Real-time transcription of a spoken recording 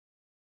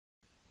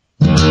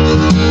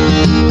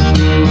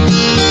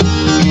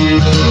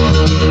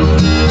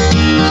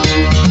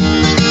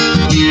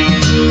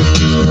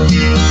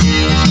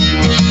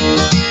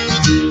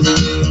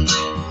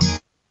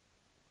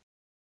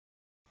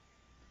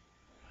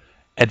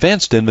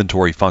Advanced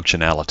inventory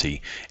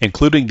functionality,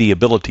 including the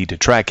ability to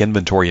track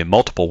inventory in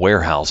multiple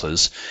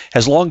warehouses,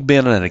 has long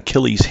been an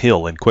Achilles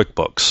heel in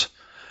QuickBooks.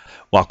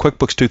 While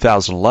QuickBooks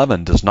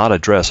 2011 does not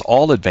address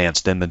all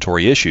advanced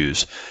inventory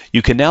issues,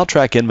 you can now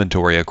track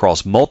inventory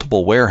across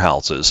multiple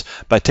warehouses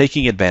by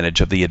taking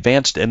advantage of the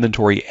Advanced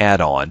Inventory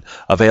add-on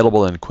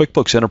available in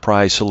QuickBooks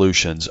Enterprise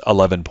Solutions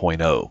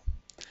 11.0.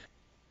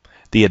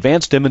 The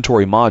Advanced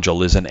Inventory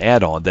module is an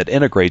add-on that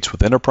integrates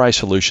with Enterprise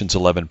Solutions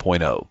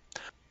 11.0.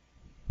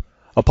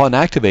 Upon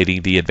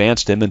activating the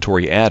Advanced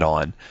Inventory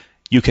add-on,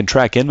 you can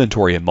track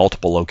inventory in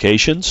multiple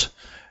locations,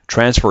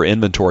 transfer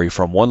inventory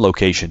from one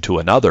location to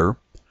another,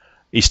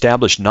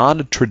 establish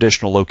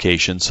non-traditional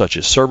locations such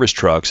as service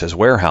trucks as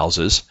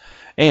warehouses,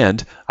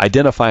 and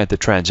identify at the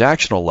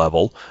transactional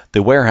level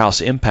the warehouse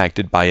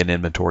impacted by an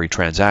inventory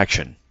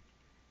transaction.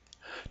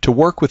 To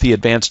work with the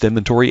Advanced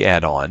Inventory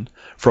add-on,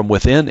 from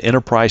within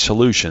Enterprise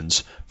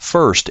Solutions,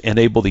 first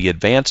enable the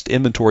Advanced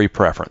Inventory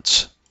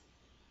preference.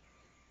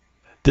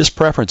 This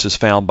preference is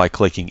found by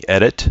clicking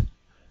Edit,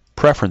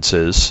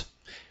 Preferences,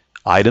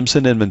 Items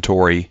in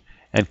Inventory,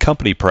 and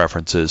Company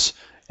Preferences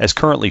as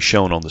currently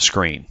shown on the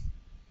screen.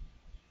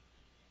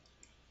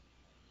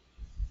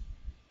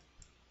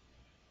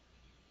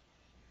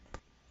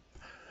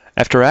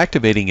 After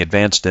activating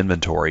Advanced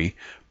Inventory,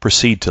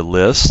 proceed to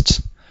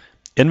Lists,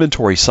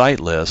 Inventory Site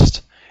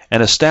List,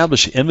 and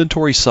establish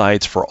inventory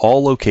sites for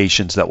all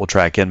locations that will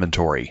track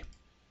inventory.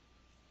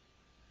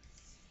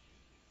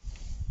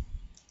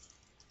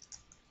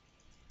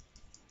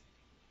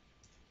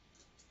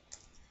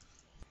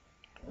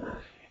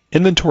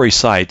 Inventory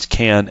sites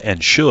can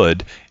and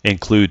should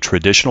include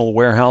traditional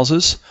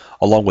warehouses,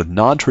 along with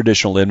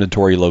non-traditional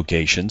inventory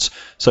locations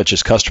such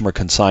as customer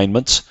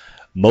consignments,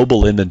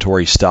 mobile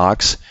inventory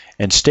stocks,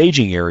 and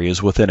staging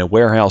areas within a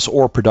warehouse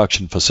or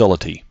production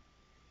facility.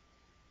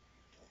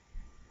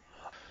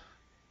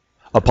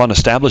 Upon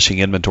establishing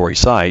inventory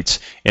sites,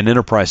 in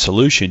Enterprise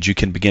Solutions you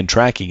can begin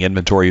tracking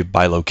inventory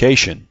by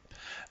location.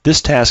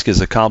 This task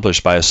is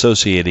accomplished by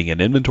associating an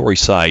inventory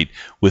site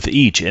with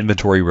each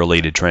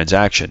inventory-related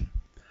transaction.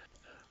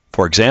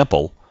 For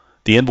example,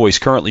 the invoice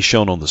currently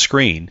shown on the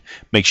screen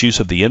makes use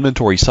of the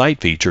Inventory Site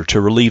feature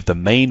to relieve the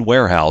main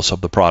warehouse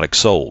of the product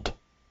sold.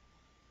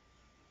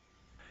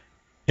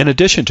 In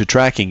addition to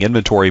tracking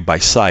inventory by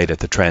site at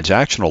the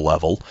transactional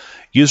level,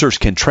 users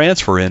can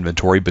transfer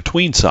inventory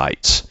between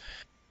sites.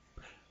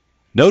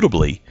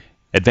 Notably,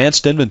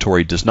 Advanced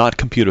Inventory does not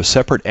compute a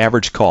separate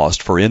average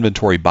cost for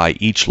inventory by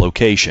each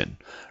location.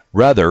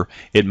 Rather,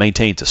 it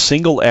maintains a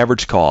single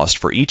average cost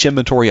for each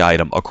inventory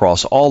item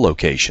across all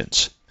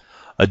locations.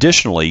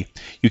 Additionally,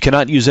 you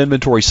cannot use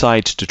inventory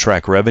sites to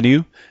track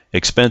revenue,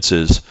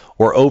 expenses,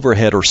 or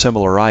overhead or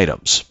similar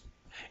items.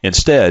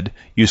 Instead,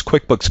 use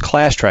QuickBooks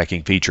Class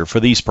Tracking feature for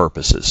these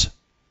purposes.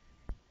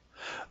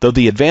 Though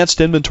the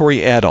Advanced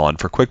Inventory add-on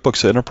for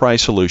QuickBooks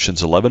Enterprise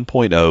Solutions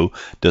 11.0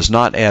 does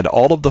not add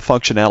all of the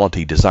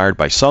functionality desired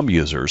by some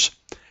users,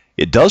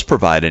 it does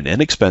provide an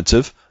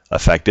inexpensive,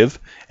 effective,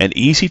 and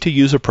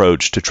easy-to-use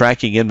approach to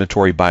tracking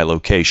inventory by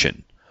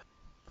location.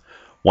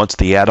 Once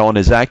the add-on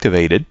is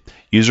activated,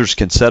 users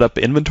can set up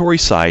inventory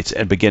sites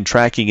and begin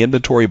tracking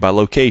inventory by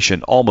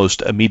location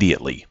almost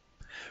immediately.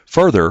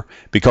 Further,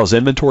 because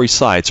inventory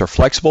sites are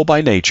flexible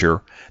by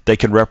nature, they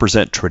can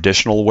represent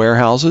traditional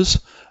warehouses,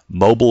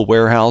 mobile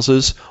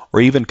warehouses,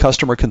 or even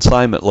customer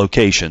consignment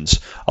locations,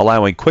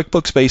 allowing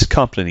QuickBooks-based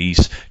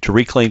companies to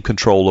reclaim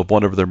control of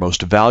one of their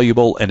most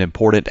valuable and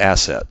important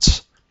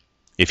assets.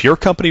 If your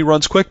company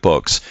runs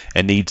QuickBooks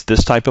and needs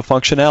this type of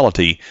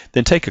functionality,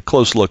 then take a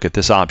close look at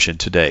this option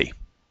today.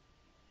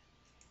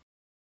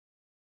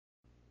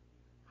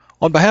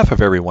 On behalf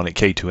of everyone at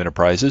K2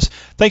 Enterprises,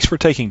 thanks for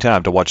taking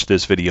time to watch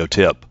this video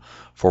tip.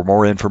 For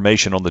more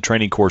information on the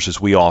training courses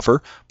we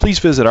offer, please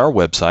visit our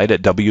website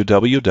at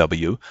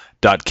www.k2e.com.